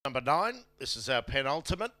Number 9, this is our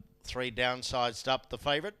penultimate. 3 downsized up the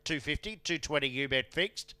favourite, 250, 220 you bet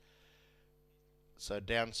fixed. So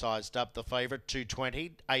downsized up the favourite,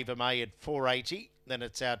 220, Ava May at 480. Then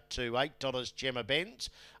it's out to $8 Gemma Benz,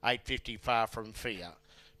 850 Far From Fear.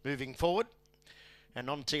 Moving forward, and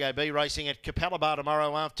on TAB racing at Capalaba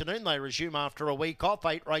tomorrow afternoon. They resume after a week off.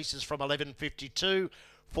 8 races from 11:52.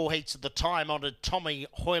 4 heats at the time on a Tommy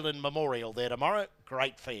Hoyland Memorial there tomorrow.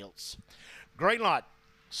 Great fields. Green light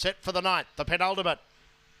set for the 9th, the penultimate.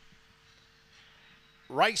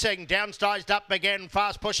 Racing, downsized up again,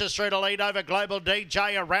 fast pushes through to lead over Global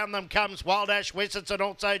DJ. Around them comes Wild Ash Wizards and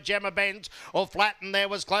also Gemma Benz. Or flattened there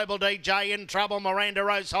was Global DJ in trouble. Miranda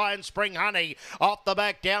Rose High and Spring Honey. Off the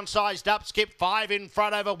back, downsized up, skip 5 in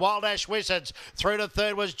front over Wild Ash Wizards. Through to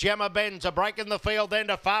 3rd was Gemma Benz. A break in the field then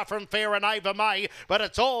to Far From Fear and Ava May. But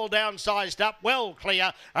it's all downsized up, well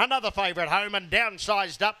clear. Another favourite home and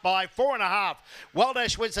downsized up by 4.5. Wild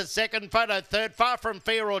Ash Wizards second, photo third. Far From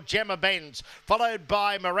Fear or Gemma Benz. Followed by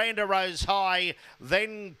Miranda Rose High,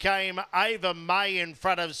 then came Ava May in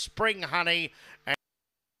front of Spring Honey.